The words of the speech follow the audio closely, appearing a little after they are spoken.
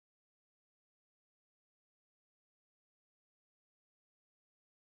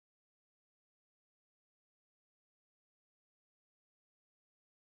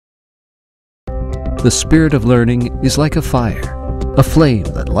The spirit of learning is like a fire, a flame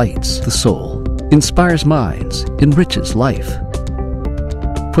that lights the soul, inspires minds, enriches life.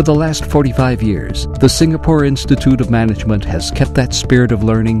 For the last 45 years, the Singapore Institute of Management has kept that spirit of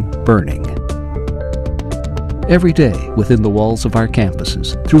learning burning. Every day, within the walls of our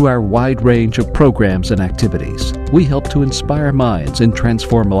campuses, through our wide range of programs and activities, we help to inspire minds and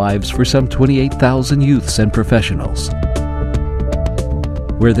transform lives for some 28,000 youths and professionals.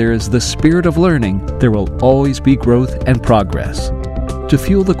 Where there is the spirit of learning, there will always be growth and progress. To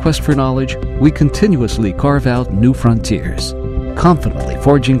fuel the quest for knowledge, we continuously carve out new frontiers, confidently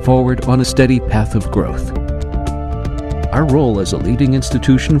forging forward on a steady path of growth. Our role as a leading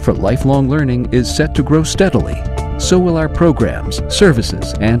institution for lifelong learning is set to grow steadily. So will our programs,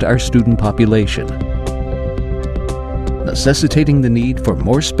 services, and our student population, necessitating the need for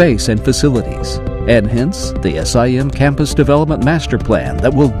more space and facilities, and hence the SIM Campus Development Master Plan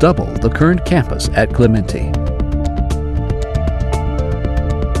that will double the current campus at Clementi.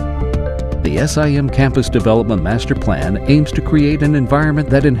 The SIM Campus Development Master Plan aims to create an environment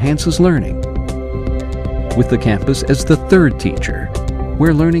that enhances learning, with the campus as the third teacher,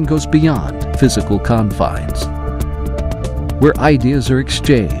 where learning goes beyond physical confines, where ideas are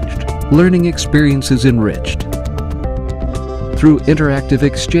exchanged, learning experiences enriched, through interactive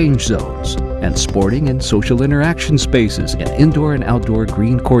exchange zones and sporting and social interaction spaces in indoor and outdoor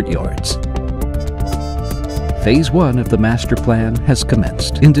green courtyards. Phase 1 of the master plan has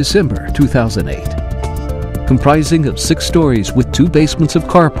commenced in December 2008. Comprising of 6 stories with 2 basements of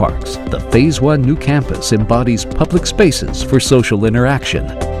car parks, the Phase 1 new campus embodies public spaces for social interaction.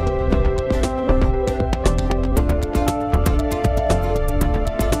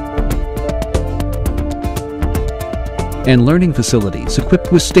 And learning facilities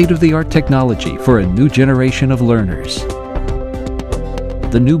equipped with state-of-the-art technology for a new generation of learners.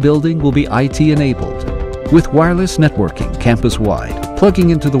 The new building will be IT-enabled, with wireless networking campus-wide.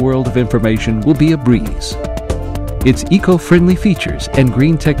 Plugging into the world of information will be a breeze. Its eco-friendly features and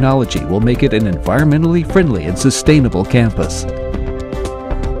green technology will make it an environmentally friendly and sustainable campus.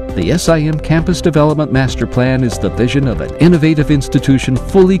 The SIM Campus Development Master Plan is the vision of an innovative institution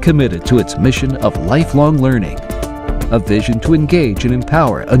fully committed to its mission of lifelong learning. A vision to engage and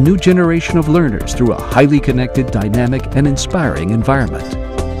empower a new generation of learners through a highly connected, dynamic, and inspiring environment.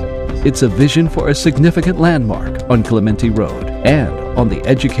 It's a vision for a significant landmark on Clementi Road and on the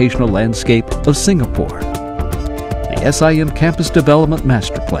educational landscape of Singapore. The SIM Campus Development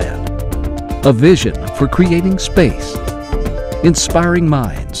Master Plan. A vision for creating space, inspiring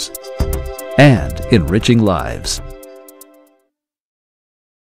minds, and enriching lives.